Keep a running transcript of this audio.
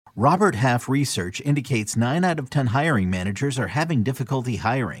Robert Half research indicates 9 out of 10 hiring managers are having difficulty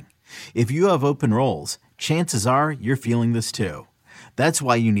hiring. If you have open roles, chances are you're feeling this too. That's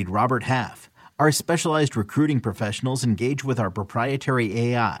why you need Robert Half. Our specialized recruiting professionals engage with our proprietary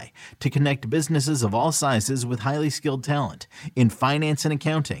AI to connect businesses of all sizes with highly skilled talent in finance and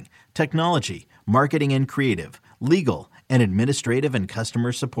accounting, technology, marketing and creative, legal, and administrative and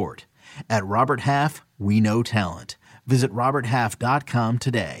customer support. At Robert Half, we know talent. Visit roberthalf.com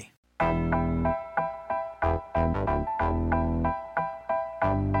today.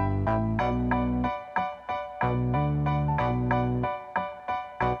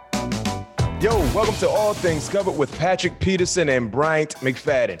 Yo, welcome to All Things Covered with Patrick Peterson and Bryant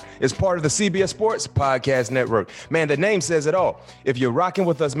McFadden. It's part of the CBS Sports Podcast Network. Man, the name says it all. If you're rocking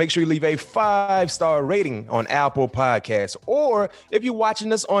with us, make sure you leave a 5-star rating on Apple Podcasts. Or if you're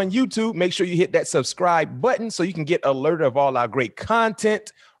watching us on YouTube, make sure you hit that subscribe button so you can get alerted of all our great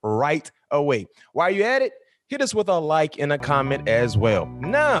content right away. While you're at it, hit us with a like and a comment as well.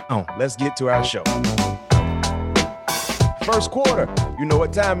 Now, let's get to our show. First quarter, you know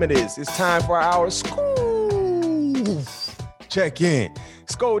what time it is. It's time for our school check-in.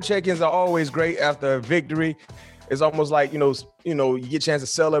 School check-ins are always great after a victory. It's almost like, you get a chance to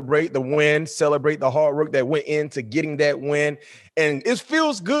celebrate the win, celebrate the hard work that went into getting that win. And it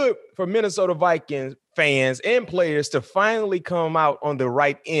feels good for Minnesota Vikings fans and players to finally come out on the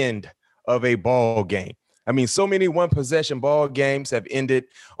right end of a ball game. I mean, so many one-possession ball games have ended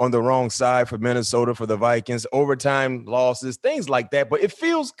on the wrong side for Minnesota, for the Vikings, overtime losses, things like that. But it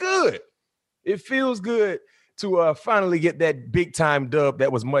feels good. It feels good to finally get that big-time dub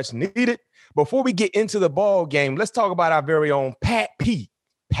that was much needed. Before we get into the ball game, let's talk about our very own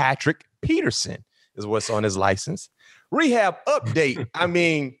Patrick Peterson is what's on his license. Rehab update. I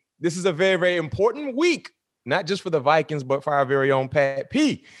mean, this is a very, very important week, not just for the Vikings, but for our very own Pat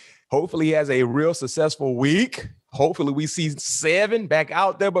P. Hopefully he has a real successful week. Hopefully we see 7 back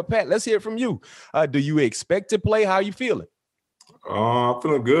out there. But, Pat, let's hear it from you. Do you expect to play? How are you feeling? I'm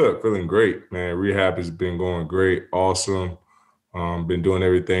feeling good, feeling great, man. Rehab has been going great, awesome. Been doing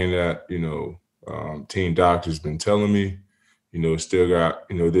everything that, team doctor's been telling me. Still got,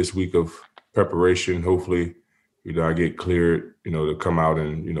 this week of preparation. Hopefully, I get cleared, to come out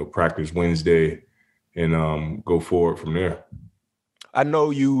and, practice Wednesday and go forward from there. I know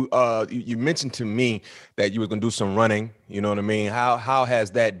you mentioned to me that you were going to do some running. You know what I mean? How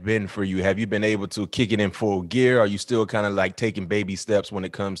has that been for you? Have you been able to kick it in full gear? Are you still kind of like taking baby steps when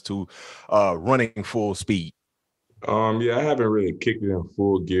it comes to running full speed? Yeah, I haven't really kicked it in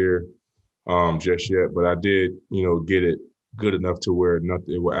full gear just yet, but I did, get it good enough to where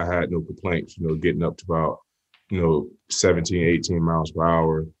I had no complaints, getting up to about, 17, 18 miles per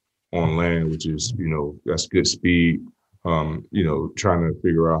hour on land, which is, that's good speed. Trying to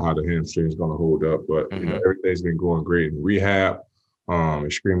figure out how the hamstring is going to hold up. But, everything's been going great in rehab.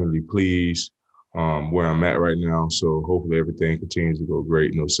 Extremely pleased where I'm at right now. So hopefully everything continues to go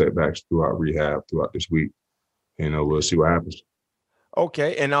great. No setbacks throughout rehab throughout this week. We'll see what happens.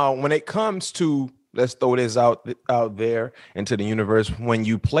 Okay. And when it comes to, let's throw this out there into the universe. When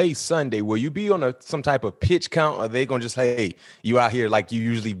you play Sunday, will you be on some type of pitch count? Or are they going to just, hey, you out here like you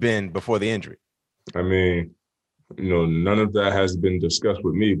usually been before the injury? I mean, none of that has been discussed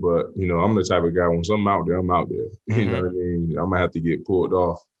with me, but, I'm the type of guy, once I'm out there, I'm out there. You know what I mean? I'm going to have to get pulled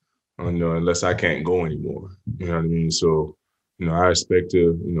off, unless I can't go anymore. You know what I mean? So, I expect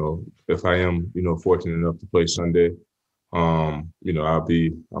to, if I am, fortunate enough to play Sunday, I'm going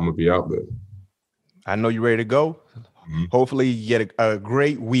to be out there. I know you're ready to go. Mm-hmm. Hopefully you get a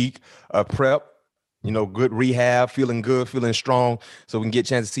great week of prep. Good rehab, feeling good, feeling strong, so we can get a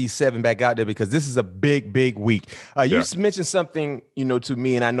chance to see 7 back out there because this is a big, big week. You mentioned something, to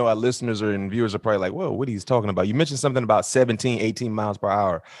me, and I know our listeners and viewers are probably like, whoa, what are you talking about? You mentioned something about 17, 18 miles per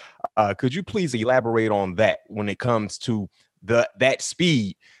hour. Could you please elaborate on that when it comes to that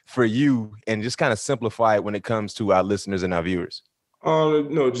speed for you and just kind of simplify it when it comes to our listeners and our viewers?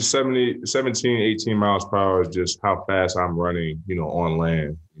 No, just 17, 18 miles per hour is just how fast I'm running, on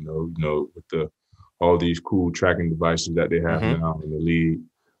land, with all these cool tracking devices that they have now in the league.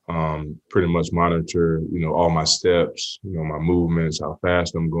 Pretty much monitor, all my steps, my movements, how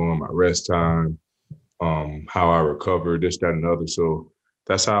fast I'm going, my rest time, how I recover, this, that, and the other. So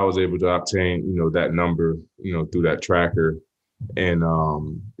that's how I was able to obtain, that number, through that tracker. And,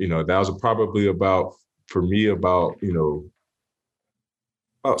 that was probably about 70%,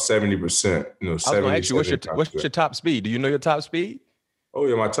 I was going to ask you, what's your top speed? Do you know your top speed? Oh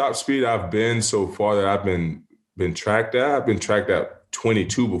yeah, my top speed I've been so far that I've been tracked at. I've been tracked at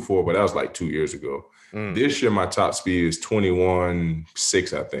 22 before, but that was like 2 years ago. This year, my top speed is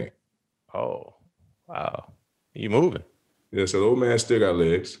 21.6, I think. Oh, wow. You moving. Yeah, so the old man still got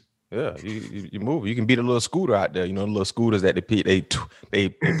legs. Yeah, you move. You can beat a little scooter out there. You know, the little scooters that they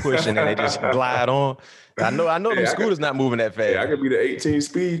push and then they just glide on. I know them scooters not moving that fast. Yeah, I could be the 18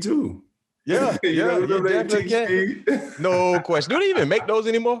 speed too. Yeah, you definitely can. Speed? No question. Do they even make those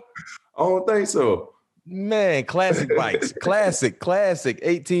anymore? I don't think so. Man, classic bikes. classic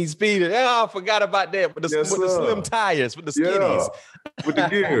 18 speeder. Oh, I forgot about that. With the slim tires, with the skinnies. Yeah, with the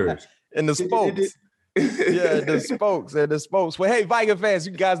gears. And the spokes. Yeah, the spokes. Well, hey, Viking fans,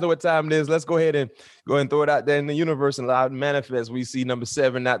 you guys know what time it is. Let's go ahead and throw it out there in the universe and allow it to manifest. We see number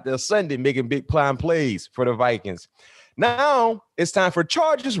 7 out there Sunday making big prime plays for the Vikings. Now it's time for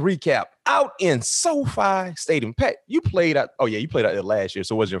Chargers recap out in SoFi Stadium. Pat, you played out there last year,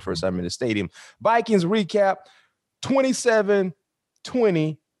 so it wasn't your first time in the stadium. Vikings recap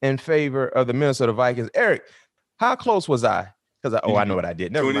 27-20 in favor of the Minnesota Vikings. Eric, how close was I? Because I know what I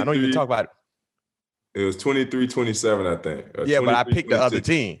did. Never mind. I don't even talk about it. It was 23-27, I think. Yeah, but I picked the other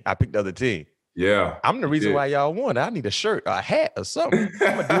team. Yeah. I'm the reason why y'all won. I need a shirt, a hat, or something.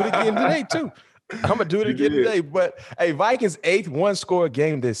 I'm going to do it again today, too. But, hey, Vikings' 8th one-score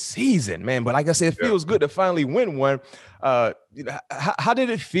game this season, man. But like I said, it feels good to finally win one. How did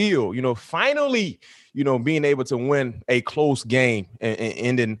it feel, finally, being able to win a close game and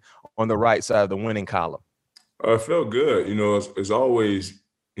ending on the right side of the winning column? It felt good. It's always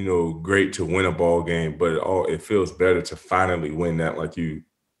great to win a ball game, but it feels better to finally win that, like you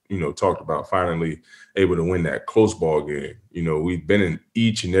talked about, finally able to win that close ball game. We've been in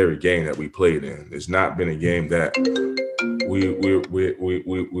each and every game that we played in. There's not been a game that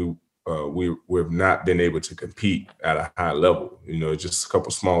we've not been able to compete at a high level. Just a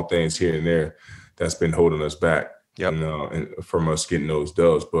couple small things here and there that's been holding us back. Yep. And from us getting those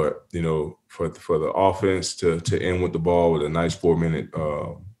dubs. But, for the offense to end with the ball with a nice 4-minute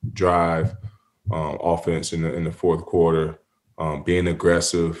drive, offense in the fourth quarter, being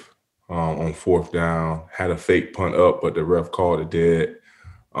aggressive on fourth down, had a fake punt up, but the ref called it dead.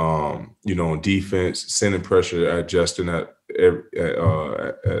 On defense, sending pressure at Justin at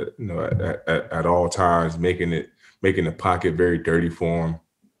all times, making the pocket very dirty for him.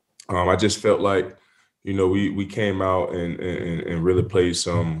 I just felt like, we came out and really played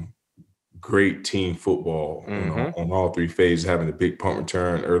some great team football on all 3 phases, having a big punt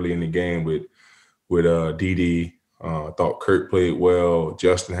return early in the game with DD. I thought Kirk played well.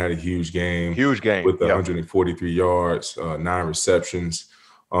 Justin had a huge game with 143 yards, 9 receptions.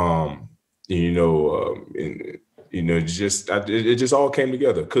 It just all came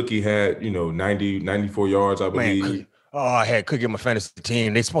together. Cookie had 94 yards, I believe. Man, I had Cookie on my fantasy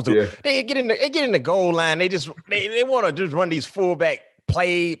team. They supposed to they get in the goal line. They want to just run these fullback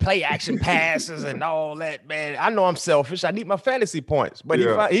play action passes and all that, man. I know I'm selfish. I need my fantasy points, but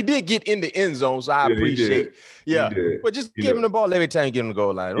he did get in the end zone, so I appreciate. But just give him the ball every time you get him the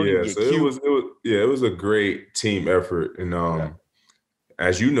goal line. It was a great team effort, and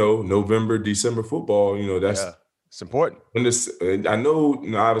as you know, November, December football, that's it's important. I know,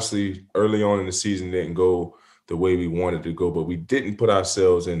 obviously, early on in the season didn't go the way we wanted to go, but we didn't put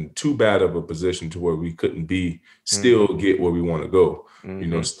ourselves in too bad of a position to where we couldn't still get where we want to go.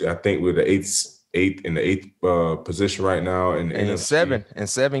 I think we're the eighth position right now in the NFC.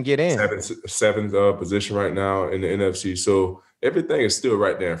 seven get in seventh position right now in the NFC. So everything is still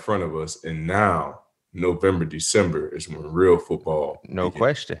right there in front of us. And now November, December is when real football. No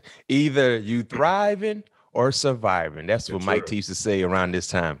question. Either you thriving or surviving. That's what Mike used to say around this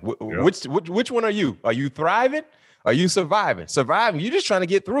time. Which one are you? Are you thriving? Are you surviving? Surviving, you're just trying to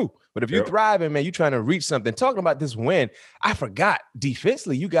get through. But if you're thriving, man, you're trying to reach something. Talking about this win, I forgot.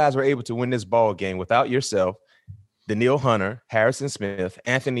 Defensively, you guys were able to win this ball game without yourself, Danielle Hunter, Harrison Smith,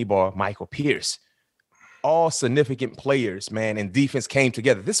 Anthony Barr, Michael Pierce. All significant players, man, and defense came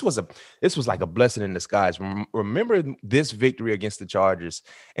together. This was like a blessing in disguise. Remember this victory against the Chargers,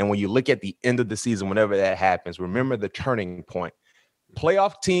 and when you look at the end of the season, whenever that happens, remember the turning point.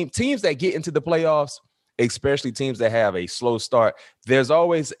 Playoff teams that get into the playoffs, especially teams that have a slow start, there's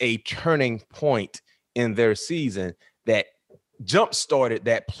always a turning point in their season that jump-started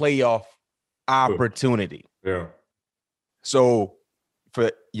that playoff opportunity. Yeah. So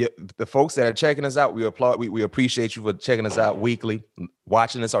for the folks that are checking us out, we applaud. We appreciate you for checking us out weekly,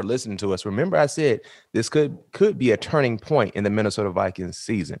 watching us or listening to us. Remember, I said this could be a turning point in the Minnesota Vikings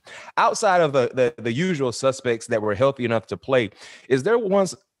season. Outside of the usual suspects that were healthy enough to play, is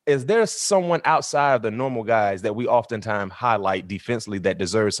there someone outside of the normal guys that we oftentimes highlight defensively that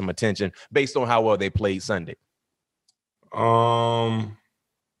deserves some attention based on how well they played Sunday?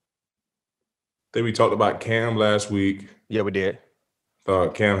 think we talked about Cam last week. Yeah, we did.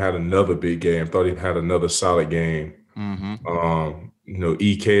 Thought Cam had another big game. Thought he had another solid game.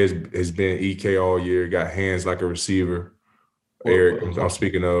 EK has been EK all year. Got hands like a receiver. Eric, I'm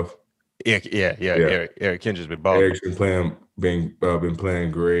speaking of. Yeah. Eric Kendrick's been balling. Eric's been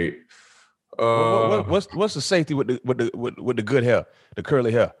playing great. What's the safety with the good hair, the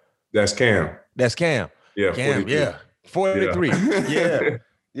curly hair? That's Cam. Yeah, Cam. 43.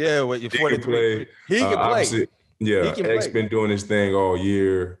 Yeah. Well, he can play. He can play. Yeah, Eric's been doing his thing all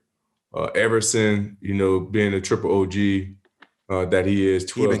year. Everson, being a triple OG that he is.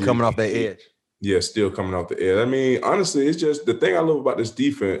 12 He been coming off that edge. Yeah, still coming off the edge. I mean, honestly, it's just the thing I love about this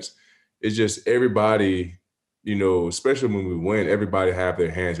defense is just everybody, especially when we win, everybody have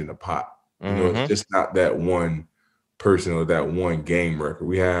their hands in the pot. It's just not that one person or that one game record.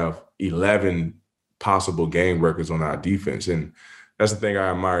 We have 11 possible game records on our defense. And that's the thing I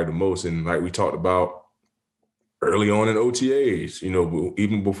admire the most. And like we talked about early on in OTAs,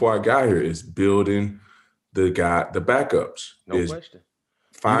 even before I got here, is building the backups. No question.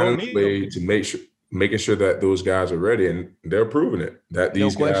 Finding a way to making sure that those guys are ready, and they're proving it, that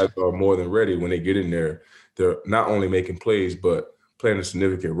these guys are more than ready when they get in there. They're not only making plays, but playing a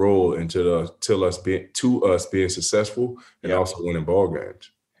significant role into us being successful and also winning ball games.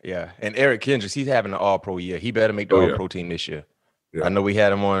 Yeah, and Eric Kendricks, he's having an All-Pro year. He better make the All-Pro team this year. Yeah. I know we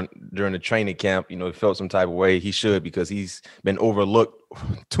had him on during the training camp. He felt some type of way. He should, because he's been overlooked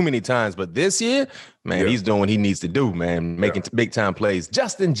too many times. But this year, man, he's doing what he needs to do, man, making big time plays.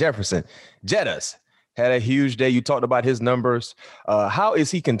 Justin Jefferson, Jettas, had a huge day. You talked about his numbers. How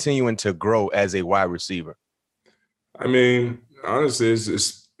is he continuing to grow as a wide receiver? I mean, honestly,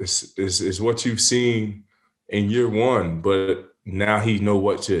 it's what you've seen in year one, but now he know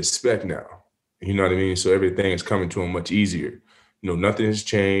what to expect now. You know what I mean? So everything is coming to him much easier. Nothing has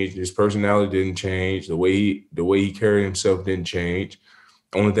changed. His personality didn't change. The way he carried himself didn't change.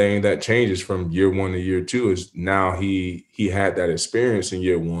 Only thing that changes from year one to year two is now he had that experience in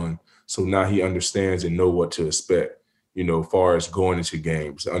year one. So now he understands and know what to expect, as far as going into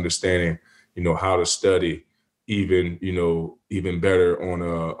games, understanding, how to study even better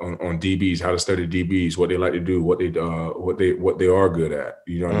on DBs, how to study DBs, what they like to do, what they are good at.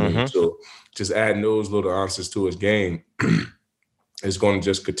 You know what I mean? So just adding those little answers to his game is going to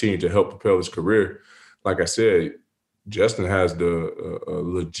just continue to help propel his career. Like I said, Justin has the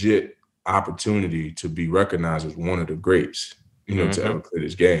legit opportunity to be recognized as one of the greats, to ever play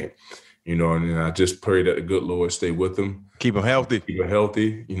this game. And I just pray that the good Lord stay with him. Keep him healthy. Keep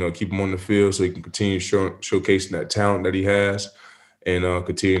him on the field so he can continue showcasing that talent that he has and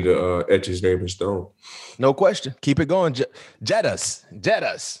continue to etch his name in stone. No question. Keep it going,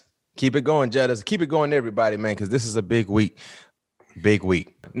 Jettas. Keep it going, Jettas. Keep it going, everybody, man, because this is a big week. Big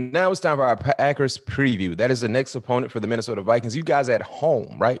week. Now it's time for our Packers preview. That is the next opponent for the Minnesota Vikings. You guys at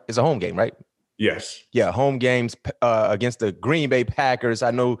home, right? It's a home game, right? Yes. Yeah, home games against the Green Bay Packers.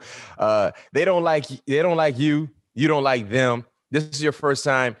 I know they don't like you. You don't like them. This is your first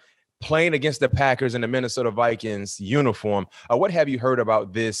time playing against the Packers in the Minnesota Vikings uniform. What have you heard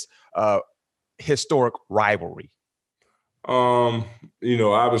about this historic rivalry?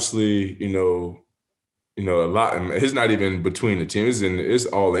 Obviously, a lot. It's not even between the teams, and it's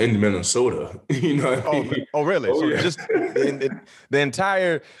all in Minnesota. Oh, really? Oh, so yeah. Just the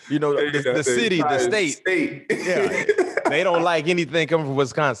entire, the city, the state. Yeah, they don't like anything coming from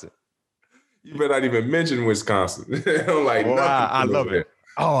Wisconsin. You better not even mention Wisconsin. They don't like nothing. I love it.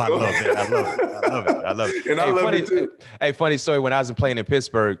 Oh, I love it. I love it. And I love it too. Hey, funny story. When I was playing in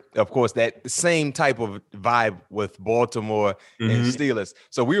Pittsburgh, of course, that same type of vibe with Baltimore and Steelers.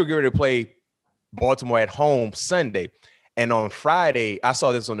 So we were going to play Baltimore at home Sunday. And on Friday, I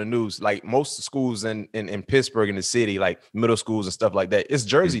saw this on the news, like most schools in Pittsburgh, in the city, like middle schools and stuff like that, it's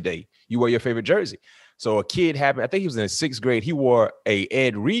Jersey Day. You wear your favorite jersey. So a kid I think he was in the 6th grade. He wore a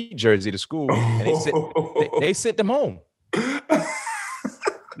Ed Reed jersey to school, and they sent him home.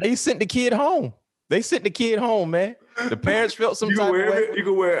 They sent the kid home. Man. The parents felt some type of way. You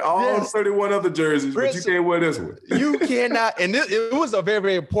can wear all 31 other jerseys, but you can't wear this one. You cannot. And it was a very,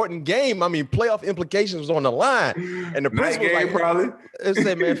 very important game. I mean, playoff implications was on the line. And the principal was like, probably. They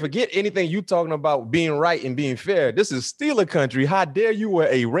said, man, forget anything you talking about being right and being fair. This is Steeler country. How dare you wear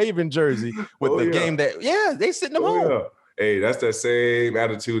a Raven jersey with game that, they sent them home. Yeah. Hey, that's that same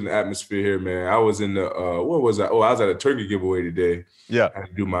attitude and atmosphere here, man. I was in the what was I? Oh, I was at a turkey giveaway today. Yeah, I had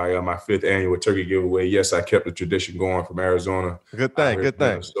to do my my 5th annual turkey giveaway. Yes, I kept the tradition going from Arizona. Good thing.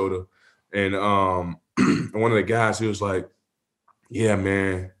 Minnesota. And one of the guys, he was like, "Yeah,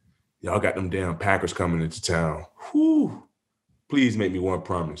 man, y'all got them damn Packers coming into town. Whew. Please make me one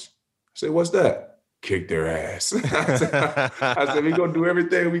promise." I say, what's that? Kick their ass. I said, we're going to do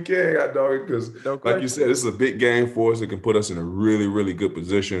everything we can, hot dog, because like you said, this is a big game for us. It can put us in a really, really good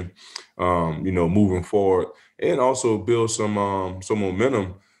position, moving forward, and also build some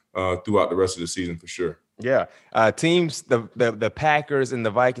momentum throughout the rest of the season for sure. Yeah. Teams, the Packers and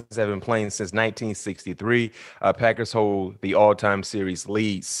the Vikings have been playing since 1963. Packers hold the all-time series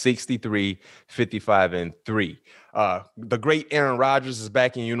lead 63-55-3. The great Aaron Rodgers is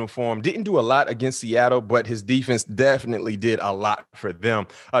back in uniform. Didn't do a lot against Seattle, but his defense definitely did a lot for them.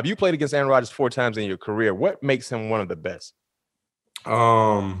 You played against Aaron Rodgers 4 times in your career. What makes him one of the best?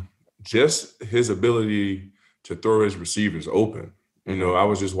 Just his ability to throw his receivers open. I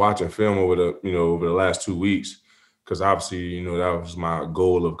was just watching film over the last 2 weeks, because obviously, that was my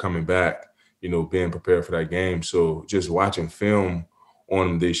goal of coming back, being prepared for that game. So just watching film on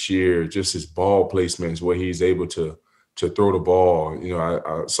him this year, just his ball placements, where he's able to throw the ball.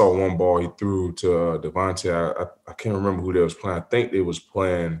 I saw one ball he threw to Devontae. I can't remember who they was playing. I think they was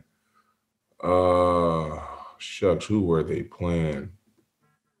playing, who were they playing?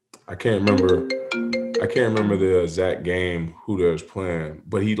 I can't remember the exact game who they was playing,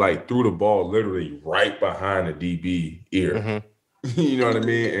 but he threw the ball literally right behind the DB ear. Mm-hmm. You know what I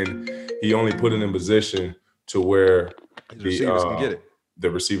mean? And he only put it in position to where the receivers can get it. The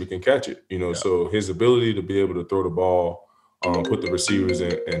receiver can catch it. So his ability to be able to throw the ball, put the receivers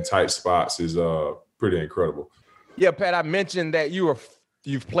in tight spots is pretty incredible. Yeah, Pat, I mentioned that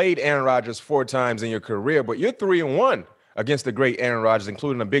you've played Aaron Rodgers 4 times in your career, but you're 3-1 against the great Aaron Rodgers,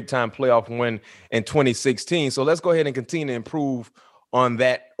 including a big-time playoff win in 2016. So let's go ahead and continue to improve on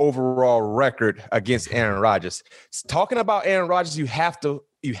that overall record against Aaron Rodgers. Talking about Aaron Rodgers, you have to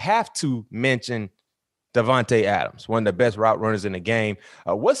mention Davante Adams, one of the best route runners in the game.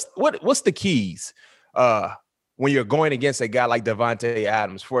 What's the keys when you're going against a guy like Davante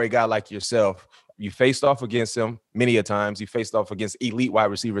Adams, for a guy like yourself? You faced off against him many a times. You faced off against elite wide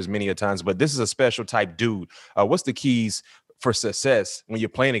receivers many a times, but this is a special type dude. What's the keys for success when you're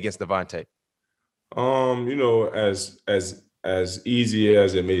playing against Davante? As easy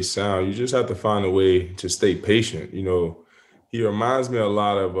as it may sound, you just have to find a way to stay patient. He reminds me a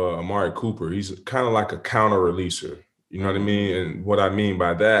lot of Amari Cooper. He's kind of like a counter releaser. You know what I mean? And what I mean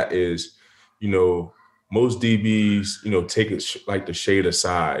by that is, most DBs, take it like the shade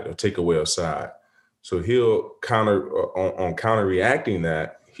aside or take away a side. So he'll counter reacting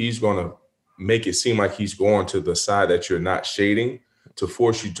that, he's going to make it seem like he's going to the side that you're not shading to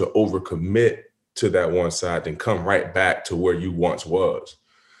force you to overcommit to that one side, then come right back to where you once was.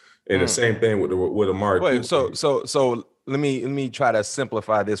 And the same thing with Amari. Wait, so let me try to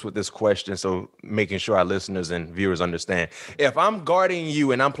simplify this with this question, so making sure our listeners and viewers understand. If I'm guarding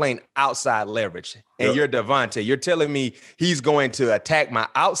you and I'm playing outside leverage, and you're Davante, you're telling me he's going to attack my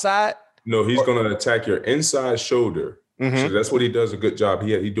outside? No, he's going to attack your inside shoulder. Mm-hmm. So that's what he does a good job.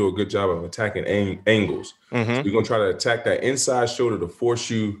 He do a good job of attacking angles. Mm-hmm. So you're going to try to attack that inside shoulder to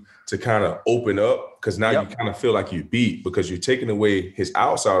force you to kind of open up, because now you kind of feel like you beat, because you're taking away his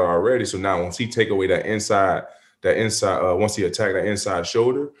outside already. So now once he take away that inside, once he attack that inside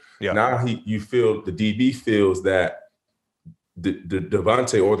shoulder, now you feel the DB feels that the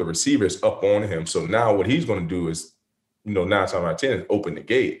Davante or the receiver is up on him. So now what he's going to do is, 9 times out of 10, open the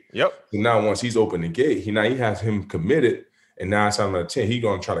gate. Yep. So now once he's opened the gate, he has him committed, and 9 times out of 10, he's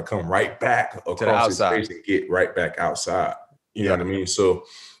going to try to come right back across his face and get right back outside. You know what I mean? So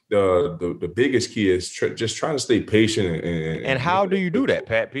the biggest key is just trying to stay patient. And how do you do that,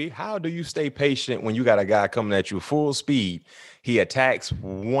 Pat P? How do you stay patient when you got a guy coming at you full speed? He attacks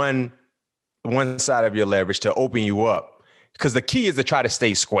one side of your leverage to open you up, because the key is to try to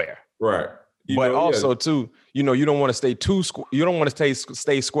stay square. Right. Too, you don't want to stay you don't want to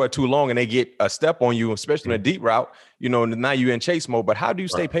stay square too long and they get a step on you, especially in a deep route. Now you're in chase mode. But how do you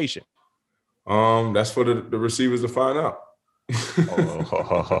stay patient? That's for the receivers to find out.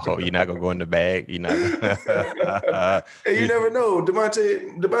 You're not gonna go in the bag. You're not. Hey, you never know.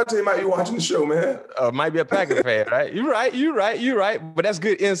 Devontae might be watching the show, man. Might be a Packers fan, right? You're right. But that's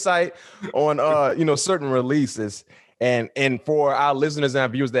good insight on certain releases. And for our listeners and our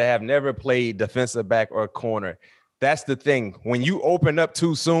viewers that have never played defensive back or corner, that's the thing. When you open up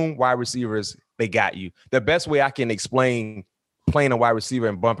too soon, wide receivers, they got you. The best way I can explain playing a wide receiver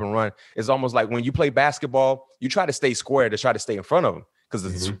and bump and run is almost like when you play basketball, you try to stay square to try to stay in front of them.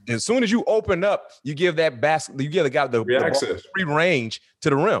 Because as soon as you open up, you give the guy the free range to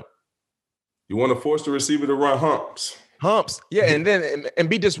the rim. You want to force the receiver to run humps. Yeah, and then and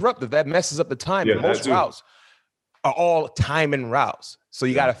be disruptive. That messes up the timing. Most routes are all timing routes. So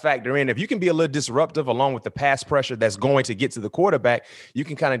you got to factor in, if you can be a little disruptive along with the pass pressure that's going to get to the quarterback, you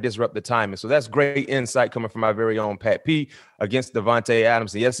can kind of disrupt the timing. So that's great insight coming from our very own Pat P against Devontae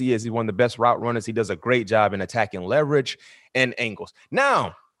Adams. And yes, he is. He's one of the best route runners. He does a great job in attacking leverage and angles.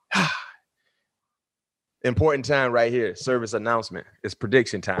 Now, important time right here. Service announcement. It's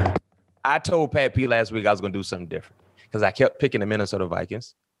prediction time. I told Pat P last week I was going to do something different because I kept picking the Minnesota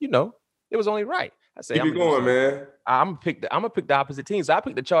Vikings. You know, it was only right. I said, keep it going, man. I'm gonna pick the opposite team. So I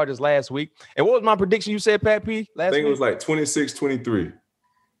picked the Chargers last week. And what was my prediction? You said, Pat P, last week? I think it was like 26-23.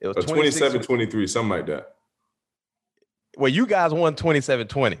 It was 27-23, something like that. Well, you guys won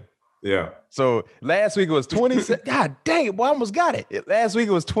 27-20. Yeah. So last week it was 27. God dang it, boy, I almost got it. Last week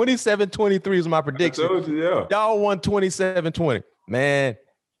it was 27-23 was my prediction. I told you, yeah. Y'all won 27-20. Man,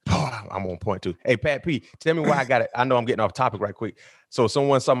 I'm on point too. Hey, Pat P, tell me why I got it. I know I'm getting off topic right quick. So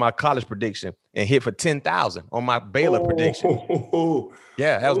someone saw my college prediction and hit for 10,000 on my Baylor prediction.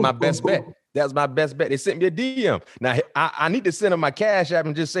 Yeah, that was my best bet. That was my best bet. They sent me a DM. Now I need to send them my Cash App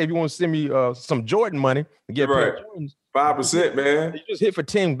and just say, if you want to send me some Jordan money and get right. 5%, man. You just hit for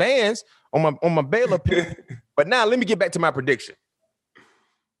 10 bands on my Baylor pick. But now let me get back to my prediction.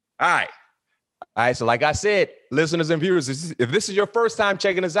 All right. So like I said, listeners and viewers, if this is your first time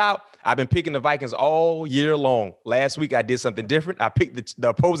checking us out, I've been picking the Vikings all year long. Last week, I did something different. I picked the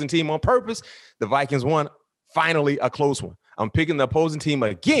opposing team on purpose. The Vikings won, finally a close one. I'm picking the opposing team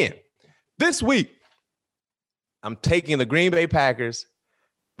again. This week, I'm taking the Green Bay Packers.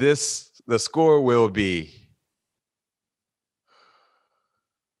 The score will be.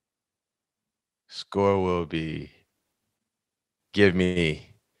 Give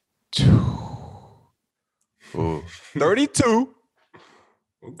me 32.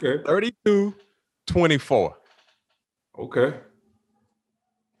 Okay. 32-24. Okay.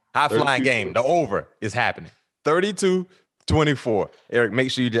 High flying game. The over is happening. 32-24. Eric,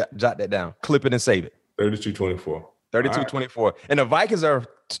 make sure you jot that down. Clip it and save it. 32-24. 32-24. Right. And the Vikings are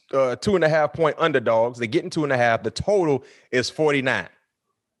 2.5 point underdogs. They're getting 2.5. The total is 49.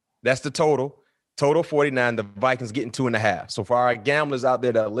 That's the total. Total 49. The Vikings getting 2.5. So for our gamblers out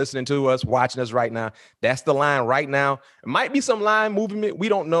there that are listening to us, watching us right now, that's the line right now. It might be some line movement. We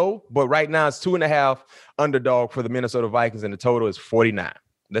don't know. But right now it's 2.5 underdog for the Minnesota Vikings. And the total is 49.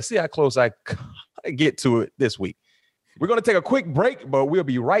 Let's see how close I get to it this week. We're going to take a quick break, but we'll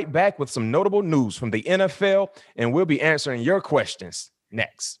be right back with some notable news from the NFL. And we'll be answering your questions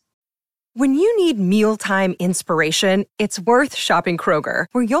next. When you need mealtime inspiration, it's worth shopping Kroger,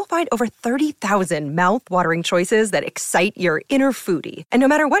 where you'll find over 30,000 mouth-watering choices that excite your inner foodie. And no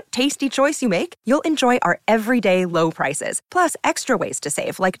matter what tasty choice you make, you'll enjoy our everyday low prices, plus extra ways to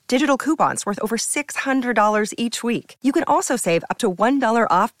save, like digital coupons worth over $600 each week. You can also save up to $1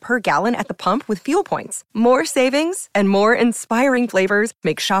 off per gallon at the pump with fuel points. More savings and more inspiring flavors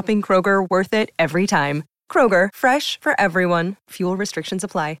make shopping Kroger worth it every time. Kroger, fresh for everyone. Fuel restrictions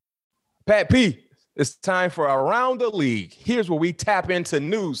apply. Pat P, it's time for Around the League. Here's where we tap into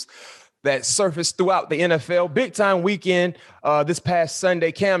news that surfaced throughout the NFL. Big time weekend this past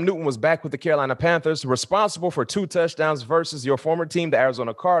Sunday. Cam Newton was back with the Carolina Panthers, responsible for 2 touchdowns versus your former team, the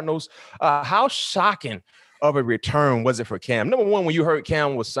Arizona Cardinals. How shocking of a return was it for Cam? Number one, when you heard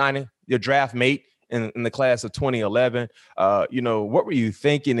Cam was signing your draft mate in the class of 2011, what were you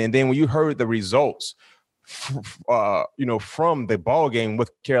thinking? And then when you heard the results, from the ball game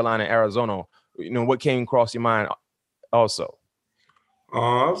with Carolina, Arizona, what came across your mind also?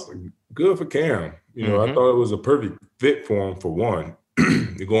 It's good for Cam. I thought it was a perfect fit for him, for one.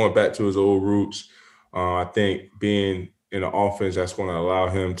 Going back to his old roots, I think being in an offense that's going to allow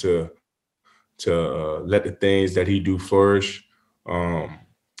him to let the things that he do flourish.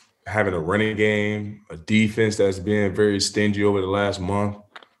 Having a running game, a defense that's been very stingy over the last month.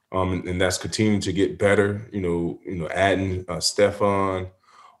 And that's continuing to get better, adding Stephon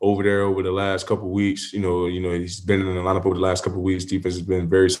over there over the last couple of weeks. He's been in the lineup over the last couple of weeks. Defense has been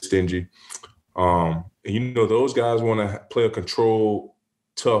very stingy. Those guys want to play a controlled,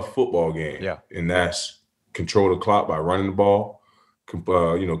 tough football game. Yeah. And that's control the clock by running the ball,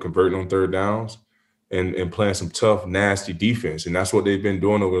 converting on third downs and playing some tough, nasty defense. And that's what they've been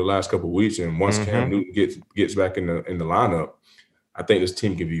doing over the last couple of weeks. And once Cam Newton gets back in the lineup, I think this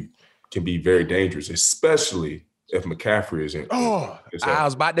team can be very dangerous, especially if McCaffrey is in. I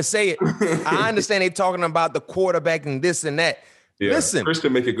was about to say it. I understand they're talking about the quarterback and this and that. Yeah, listen,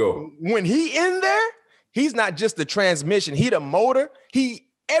 Christian make it go. When he in there, he's not just the transmission. He the motor. He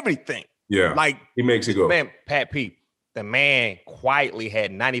everything. Yeah, like he makes it go. Man, Pat P, the man quietly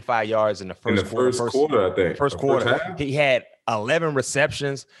had 95 yards in the first quarter. I think. First quarter. He had 11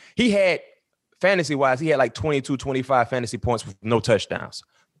 receptions. He had fantasy-wise, he had like 22, 25 fantasy points with no touchdowns.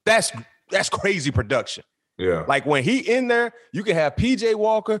 That's crazy production. Yeah. Like when he in there, you can have PJ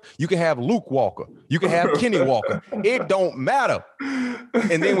Walker, you can have Luke Walker, you can have Kenny Walker. It don't matter.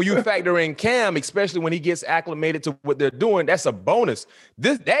 And then when you factor in Cam, especially when he gets acclimated to what they're doing, that's a bonus.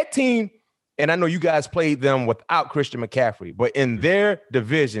 That team, and I know you guys played them without Christian McCaffrey, but in their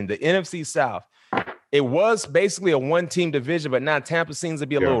division, the NFC South, it was basically a one-team division, but now Tampa seems to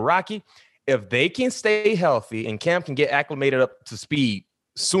be a little rocky. If they can stay healthy and Cam can get acclimated up to speed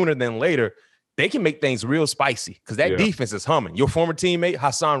sooner than later, they can make things real spicy because that defense is humming. Your former teammate,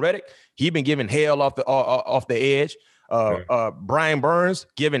 Hassan Reddick, he been giving hell off the edge. Brian Burns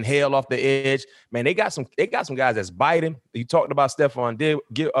giving hell off the edge. Man, they got some guys that's biting. You talked about Stephon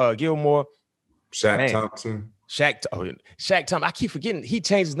Gilmore. Shaq Thompson. Shaq Thompson. I keep forgetting he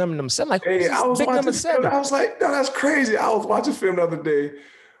changed his number to number 7. Like, hey, I was watching number 7. I was like, no, that's crazy. I was watching film the other day.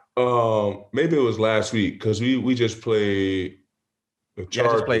 Maybe it was last week because we just played the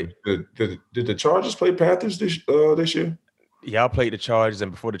Chargers. Did the Chargers play Panthers this year? Y'all played the Chargers,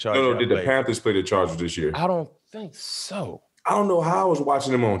 and before the Chargers. No, did the Panthers play the Chargers this year? I don't think so. I don't know how I was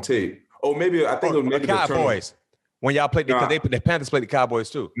watching them on tape. Oh, maybe I think it was maybe the Cowboys. When y'all played, because the Panthers played the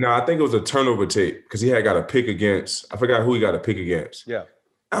Cowboys too. No, I think it was a turnover tape because he had got a pick against. I forgot who he got a pick against. Yeah.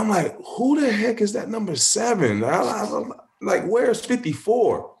 I'm like, who the heck is that number 7? I'm like, where's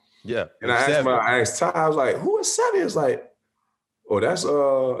 54? Yeah. And I asked Ty, I was like, who is 7? It's like, oh, that's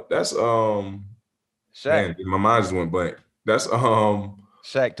Shaq. Man, my mind just went blank. That's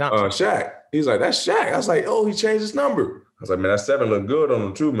Shaq Thompson. Shaq. He's like, that's Shaq. I was like, oh, he changed his number. I was like, man, that 7 look good on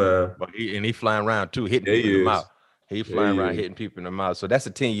him too, man. But he flying around too, hitting people in the mouth. He flying around hitting people in the mouth. So that's a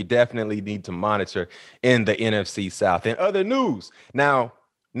team you definitely need to monitor in the NFC South. In other news, now,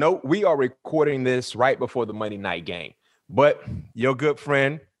 no, we are recording this right before the Monday night game. But your good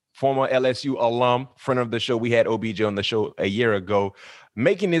friend, former LSU alum, friend of the show, we had OBJ on the show a year ago,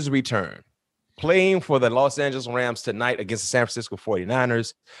 making his return, playing for the Los Angeles Rams tonight against the San Francisco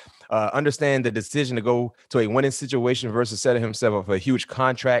 49ers. Understand the decision to go to a winning situation versus setting himself up for a huge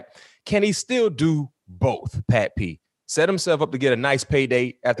contract. Can he still do both, Pat P? Set himself up to get a nice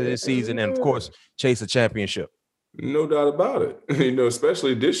payday after this season and, of course, chase a championship. No doubt about it.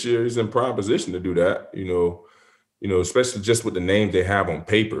 Especially this year, he's in prime position to do that. Especially just with the names they have on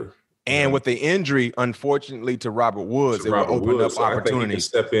paper. And with the injury, unfortunately, to Robert Woods, it will open up opportunities. So I think he can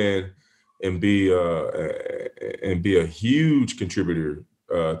step in and be a huge contributor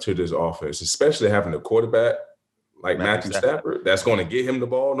to this offense, especially having a quarterback like Matthew Stafford that's going to get him the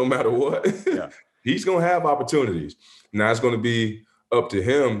ball no matter what. Yeah. He's going to have opportunities. Now it's going to be up to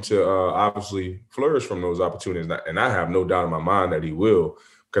him to obviously flourish from those opportunities. And I have no doubt in my mind that he will,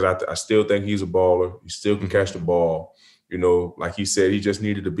 because I still think he's a baller. He still can catch the ball. Like he said, he just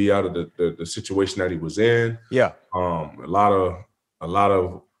needed to be out of the situation that he was in. Yeah. A lot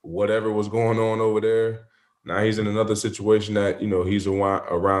of whatever was going on over there. Now he's in another situation that, he's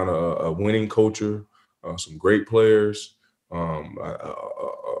around a winning culture, some great players, an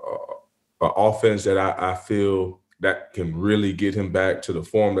offense that I feel that can really get him back to the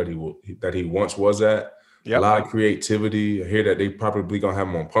form that he once was at. Yep. A lot of creativity. I hear that they probably going to have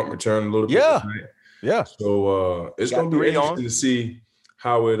him on punt return a little bit. Yeah. So it's going to be interesting to see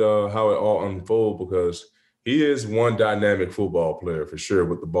how it all unfold, because he is one dynamic football player for sure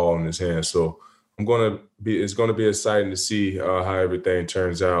with the ball in his hand. So it's going to be exciting to see how everything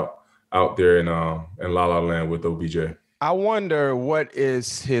turns out there in La La Land with OBJ. I wonder what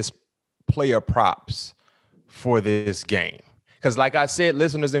is his player props for this game. Because like I said,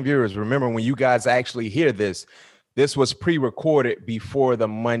 listeners and viewers, remember when you guys actually hear this was pre-recorded before the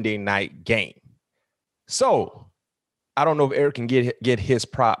Monday night game. So I don't know if Eric can get his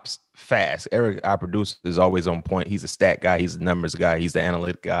props fast. Eric, our producer, is always on point. He's a stat guy. He's a numbers guy. He's the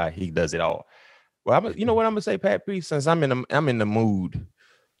analytic guy. He does it all. Well, you know what I'm gonna say, Pat P? Since I'm in the mood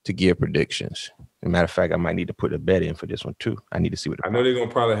to give predictions. As a matter of fact, I might need to put a bet in for this one too. I need to see what. I know they're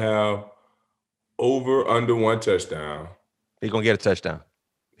gonna probably have over under 1 touchdown. He's gonna get a touchdown.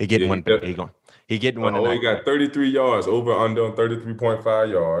 He getting one. He getting one. He got 33 yards over under on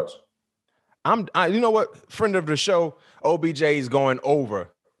 33.5 yards. You know what? Friend of the show, OBJ is going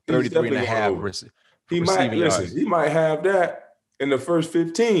over 33 and a half. He might have that in the first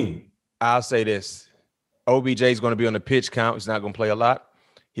 15. I'll say this. OBJ is going to be on the pitch count. He's not going to play a lot.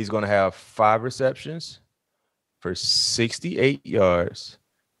 He's going to have 5 receptions for 68 yards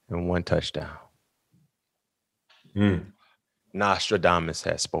and 1 touchdown. Nostradamus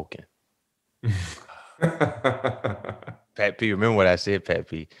has spoken. Pat P, remember what I said, Pat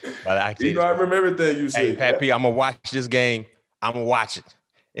P? I remember everything you said. Hey, Pat P, I'm going to watch this game. I'm going to watch it.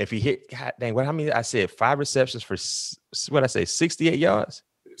 If he hit, God dang, what? How many? I said 5 receptions for what I say, 68 yards.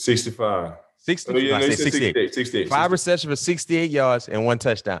 65. 60. Oh, yeah, No, I no, said 68. 68. 5 receptions for 68 yards and 1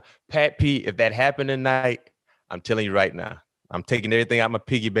 touchdown. Pat P, if that happened tonight, I'm telling you right now, I'm taking everything out my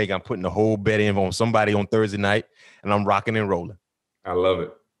piggy bank. I'm putting the whole bet in on somebody on Thursday night, and I'm rocking and rolling. I love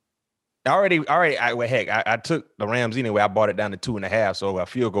it. I took the Rams anyway. I bought it down to 2.5, so a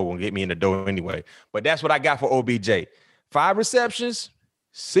field goal will get me in the door anyway. But that's what I got for OBJ. 5 receptions,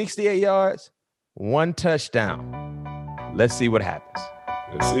 68 yards, 1 touchdown. Let's see what happens.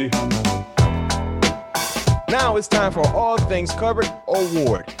 Let's see. Now it's time for All Things Covered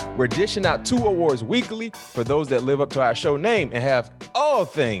Award. We're dishing out 2 awards weekly for those that live up to our show name and have all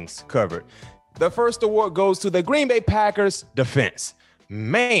things covered. The first award goes to the Green Bay Packers defense.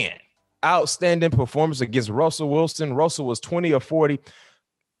 Man, outstanding performance against Russell Wilson. Russell was 20 of 40,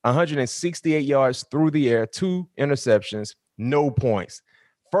 168 yards through the air, 2 interceptions, no points.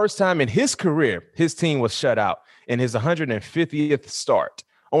 First time in his career, his team was shut out in his 150th start.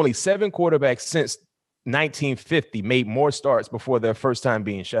 Only 7 quarterbacks since 1950 made more starts before their first time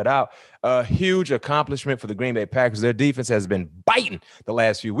being shut out. A huge accomplishment for the Green Bay Packers. Their defense has been biting the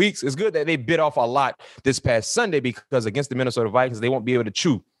last few weeks. It's good that they bit off a lot this past Sunday because against the Minnesota Vikings, they won't be able to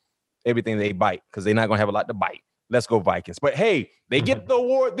chew everything they bite because they're not going to have a lot to bite. Let's go Vikings. But hey, they get the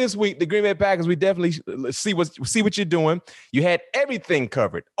award this week. The Green Bay Packers, we definitely see what you're doing. You had everything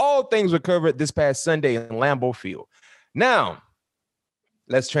covered. All things were covered this past Sunday in Lambeau Field. Now,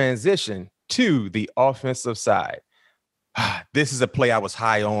 let's transition to the offensive side. This is a play I was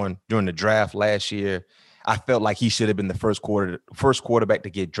high on during the draft last year. I felt like he should have been the first quarterback to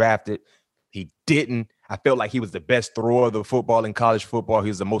get drafted. He didn't. I felt like he was the best thrower of the football in college football. He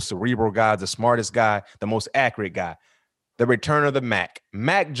was the most cerebral guy, the smartest guy, the most accurate guy. The return of the Mac.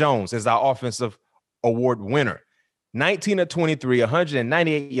 Mac Jones is our offensive award winner. 19 of 23,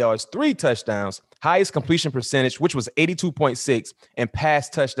 198 yards, 3 touchdowns, highest completion percentage, which was 82.6, and pass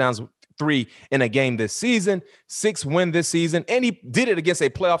touchdowns 3 in a game this season, 6 win this season, and he did it against a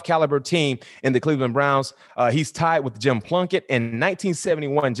playoff caliber team in the Cleveland Browns. He's tied with Jim Plunkett. In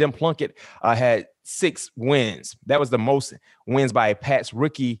 1971, Jim Plunkett had 6 wins. That was the most wins by a Pats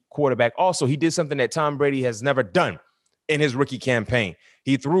rookie quarterback. Also, he did something that Tom Brady has never done in his rookie campaign.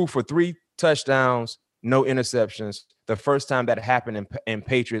 He threw for 3 touchdowns, no interceptions. The first time that happened in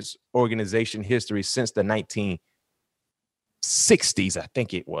Patriots organization history since the 1960s, I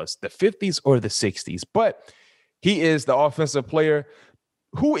think it was the 50s or the 60s. But he is the offensive player.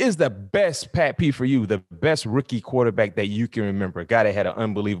 Who is the best, Pat P, for you, the best rookie quarterback that you can remember? A guy that had an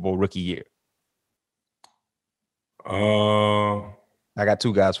unbelievable rookie year. I got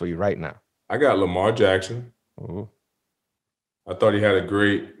 2 guys for you right now. I got Lamar Jackson. Ooh. I thought he had a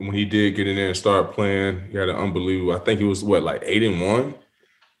great, when he did get in there and start playing, he had an unbelievable, I think he was like 8-1?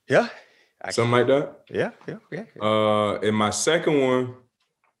 Yeah. Something like that? Yeah. And my second one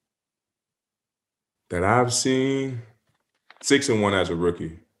that I've seen, 6-1 as a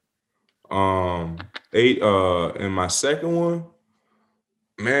rookie. 8, and my second one,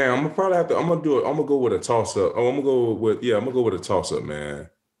 man, I'm gonna go with a toss-up. I'm gonna go with a toss-up, man.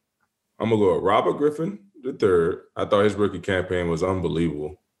 I'm gonna go with Robert Griffin III. I thought his rookie campaign was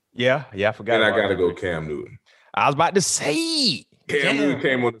unbelievable. Yeah, I forgot. And I gotta go Cam Newton. I was about to say Cam Newton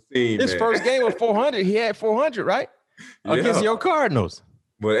came on the scene. His first game was 400. He had 400, right? Yeah. Against your Cardinals.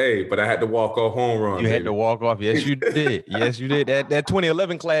 But I had to walk off home run. You had to walk off. Yes, you did. Yes, you did. That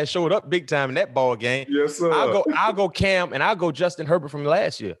 2011 class showed up big time in that ball game. Yes, sir. I'll go Cam, and I'll go Justin Herbert from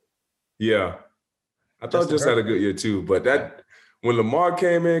last year. Yeah. I thought Justin had a good year too. But when Lamar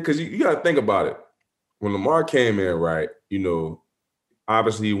came in, because you got to think about it. When Lamar came in, right,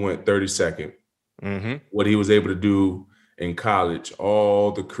 obviously he went 32nd. Mm-hmm. What he was able to do in college,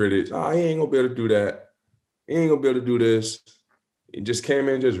 all the critics, he ain't going to be able to do that. He ain't going to be able to do this. He just came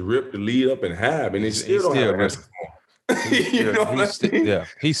in and just ripped the lead up in half, and he still don't have an answer for him. You know what I mean? Yeah,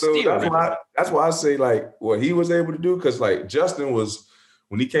 he's so still. That's why I say, like, what he was able to do, because, like, Justin was,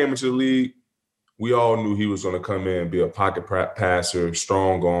 when he came into the league, we all knew he was going to come in and be a pocket passer,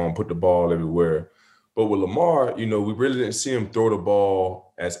 strong arm, put the ball everywhere. But with Lamar, we really didn't see him throw the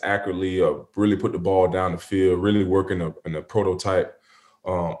ball as accurately or really put the ball down the field, really working in a prototype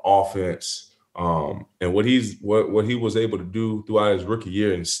offense. And what he was able to do throughout his rookie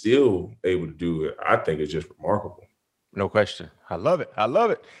year and still able to do it, I think is just remarkable. No question. I love it.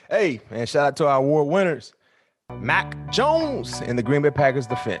 Hey, man, shout out to our award winners. Mac Jones in the Green Bay Packers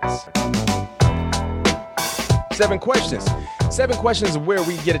defense. 7 questions. 7 questions where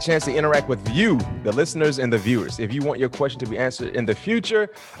we get a chance to interact with you, the listeners and the viewers. If you want your question to be answered in the future,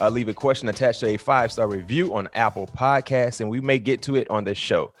 leave a question attached to a 5-star review on Apple Podcasts, and we may get to it on the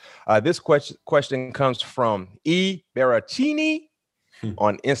show. This question comes from E. Baracchini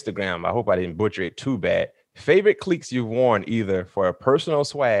on Instagram. I hope I didn't butcher it too bad. Favorite cleats you've worn, either for a personal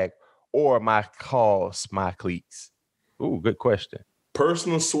swag or my cleats? Ooh, good question.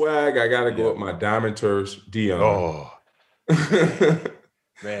 Personal swag, I gotta go with my Diamond Turfs Dion. Oh.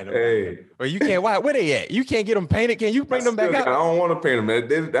 Man, hey, well, you can't. Why? Where they at? You can't get them painted. Can you bring them back out? I don't want to paint them.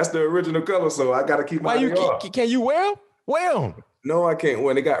 Man. That's the original color, so I gotta keep. Why you can you wear them? Wear them. No, I can't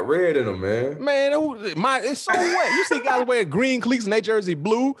wear. They got red in them, man. Man, it's so what? You see guys wearing green cleats in their jersey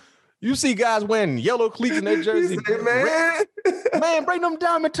blue. You see guys wearing yellow cleats in their jersey. Man, man, bring them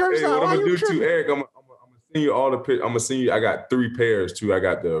Diamond Turfs hey, out. What I'm gonna do too, Eric? I'm gonna send you all the pictures. I'm gonna send you. I got 3 pairs too. I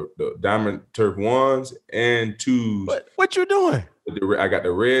got the Diamond Turf 1s and 2s. What you doing? I got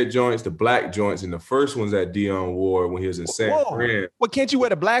the red joints, the black joints, and the first ones that Dion wore when he was in San Fran. What, can't you wear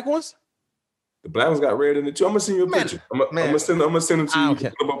the black ones? The black ones got red in it too. I'm gonna send you a picture. I'm gonna send them to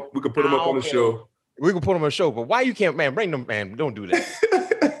you. We can put them up on the show. We can put them on the show, but why you can't, man? Bring them, man. Don't do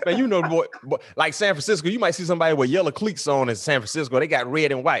that. Man, you know, boy, like San Francisco, you might see somebody with yellow cleats on in San Francisco. They got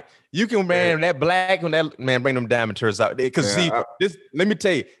red and white. You can, man, that black and that, man, bring them Diamond Turfs out there. Because this, let me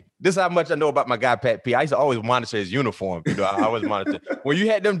tell you, this is how much I know about my guy, Pat P. I used to always monitor his uniform. You know, I always monitor. When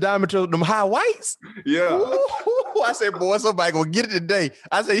you had them Diamond Turfs, them high whites. Yeah. Ooh, I said, boy, somebody gonna get it today.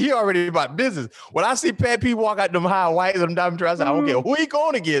 I said, he already about business. When I see Pat P walk out them high whites, them Diamond Turfs, I said, I don't care who he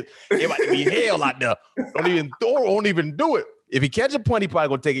going to get. It might be hell out there. Don't even do it. If he catch a point, he probably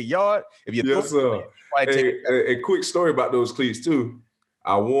gonna take a yard. If you yes, sir. A quick story about those cleats too.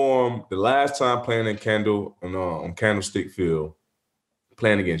 I wore them the last time playing in on Candlestick Field,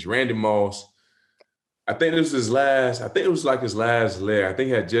 playing against Randy Moss. I think this was his last. I think it was like his last leg. I think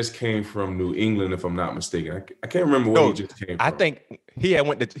he had just came from New England, if I'm not mistaken. I can't remember where he just came from. I think he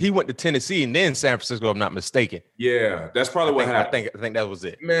went to Tennessee and then San Francisco, if I'm not mistaken. Yeah, that's probably what happened. I think that was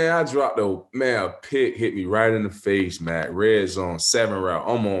it. Man, I dropped a pick hit me right in the face, man. Red zone, 7 route.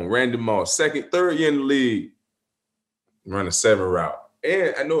 I'm on Randy Moss, third year in the league. Run a 7 route.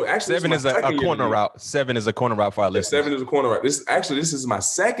 And I know actually 7 is a corner route. 7 is a corner route for our listeners. 7 is a corner route. This is my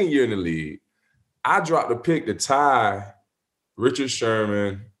 2nd year in the league. I dropped a pick to tie Richard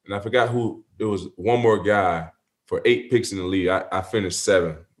Sherman, and I forgot who. It was one more guy for 8 picks in the league. I finished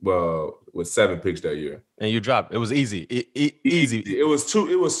 7, with 7 picks that year. And you dropped. It was easy. Easy. It was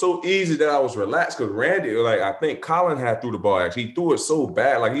so easy that I was relaxed because Randy, like I think Colin had threw the ball. Actually, he threw it so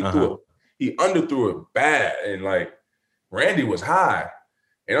bad, like he underthrew it bad, and like Randy was high.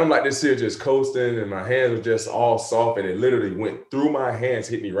 And I'm like this here just coasting, and my hands were just all soft, and it literally went through my hands,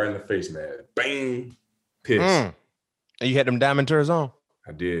 hit me right in the face, man. Bang, piss. And you had them Diamond Turfs on?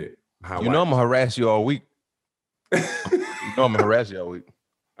 I did. You know I'm gonna harass you all week. I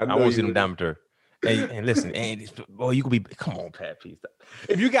want to see them Diamond Turfs. And listen, boy, you could be. Come on, Pat, please.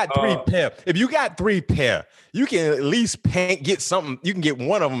 If you got 3 pair, you can at least get something. You can get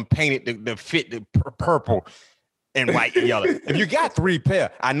one of them painted to fit the purple and white and yellow. If you got 3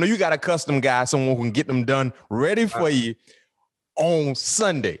 pair, I know you got a custom guy, someone who can get them done ready for you on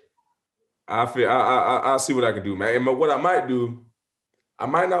Sunday. I'll see what I can do, man. And what I might do, I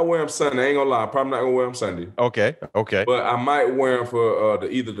might not wear them Sunday. I ain't gonna lie, I'm probably not gonna wear them Sunday. Okay. But I might wear them for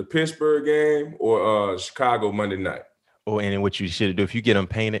either the Pittsburgh game or Chicago Monday night. Oh, and then what you should do, if you get them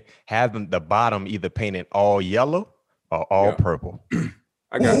painted, have them the bottom either painted all yellow or all purple.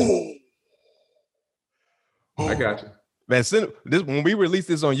 I got you. I got you. Man, when we release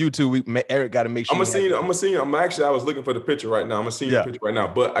this on YouTube, Eric got to make sure. I'm gonna see you. I was looking for the picture right now. I'm gonna see you the picture right now.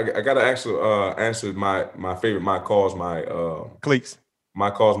 But I gotta actually answer my favorite, my cleats. My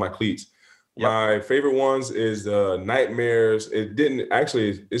cleats. Yep. My favorite ones is Nightmares.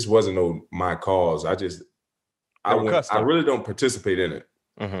 This wasn't no my cause. I really don't participate in it.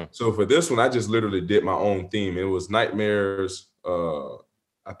 Mm-hmm. So for this one, I just literally did my own theme. It was Nightmares. I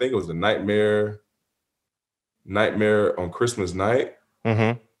think it was the Nightmare on Christmas night.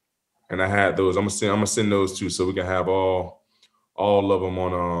 Mm-hmm. And I had those. I'm gonna send those too, so we can have all of them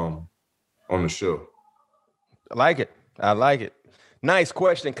on the show. I like it. Nice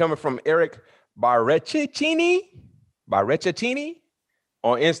question coming from Eric Barrettini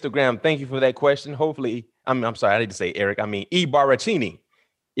on Instagram. Thank you for that question. Hopefully, I'm sorry, I need to say Eric. I mean E Barrettini.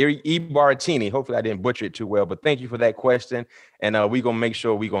 E Barrettini. Hopefully I didn't butcher it too well, but thank you for that question. And we're going to make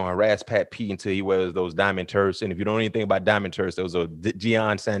sure we're going to harass Pat P until he wears those Diamond Turfs. And if you don't know anything about Diamond Turfs, those are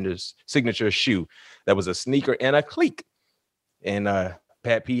Deion Sanders' signature shoe. That was a sneaker and a cleat. And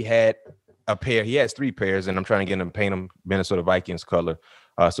Pat P had a pair. He has 3 pairs, and I'm trying to get him to paint them Minnesota Vikings color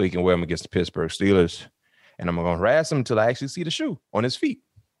so he can wear them against the Pittsburgh Steelers. And I'm going to harass him until I actually see the shoe on his feet.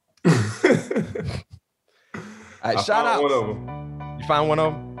 All right, shout out. One of them. You find one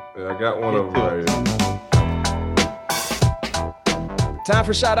of them? Yeah, I got one of them right here. Time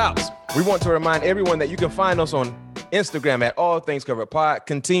for shout outs. We want to remind everyone that you can find us on Instagram at All Things Covered Pod.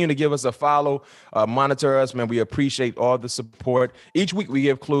 Continue to give us a follow, monitor us, man. We appreciate all the support. Each week we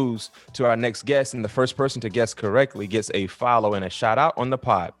give clues to our next guest, and the first person to guess correctly gets a follow and a shout out on the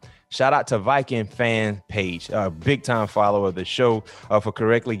pod. Shout out to Viking Fan Page, a big time follower of the show for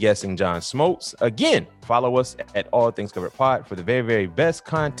correctly guessing John Smoltz. Again, follow us at All Things Covered Pod for the very, very best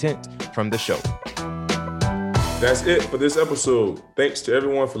content from the show. That's it for this episode. Thanks to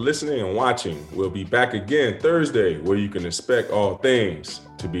everyone for listening and watching. We'll be back again Thursday, where you can expect all things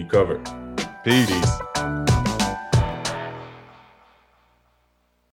to be covered. Peace.